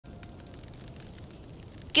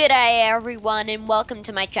G'day everyone and welcome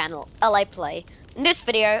to my channel, LA Play. In this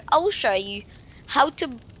video, I will show you how to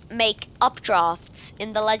make updrafts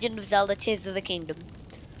in The Legend of Zelda Tears of the Kingdom.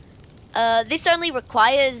 This only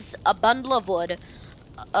requires a bundle of wood,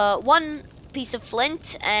 one piece of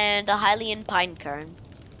flint, and a Hylian pine cone.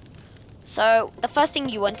 So, the first thing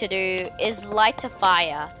you want to do is light a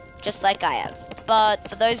fire, just like I have. But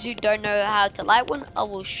for those who don't know how to light one, I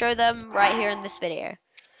will show them right here in this video.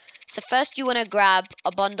 So first you want to grab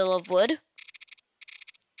a bundle of wood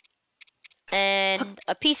and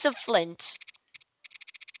a piece of flint.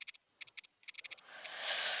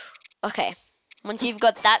 Okay, once you've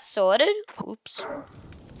got that sorted, oops,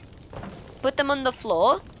 put them on the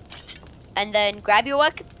floor and then grab your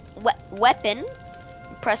weapon,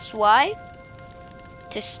 press Y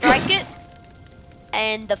to strike it,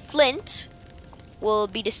 and the flint will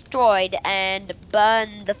be destroyed and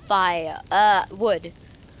burn the wood.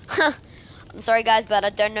 I'm sorry guys, but I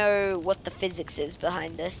don't know what the physics is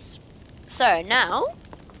behind this. So now,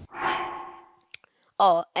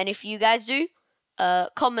 oh, and if you guys do,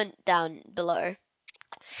 comment down below.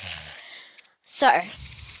 So,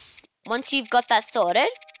 once you've got that sorted,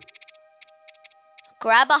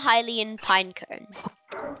 grab a Hylian pine cone.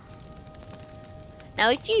 Now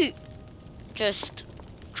if you just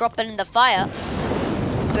drop it in the fire,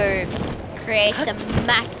 boom, creates a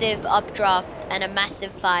massive updraft and a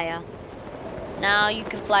massive fire. Now you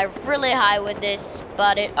can fly really high with this,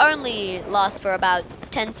 but it only lasts for about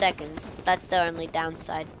 10 seconds. That's the only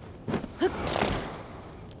downside.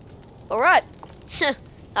 Alright, that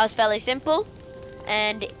was fairly simple.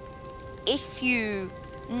 And if you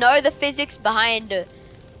know the physics behind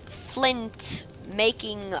flint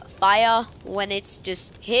making fire when it's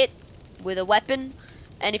just hit with a weapon,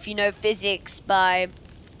 and if you know physics by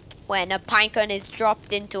when a pinecone is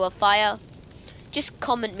dropped into a fire, just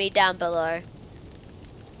comment me down below.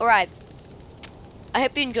 Alright, I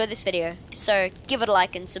hope you enjoyed this video. If so, give it a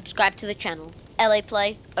like and subscribe to the channel. LA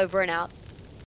Play, over and out.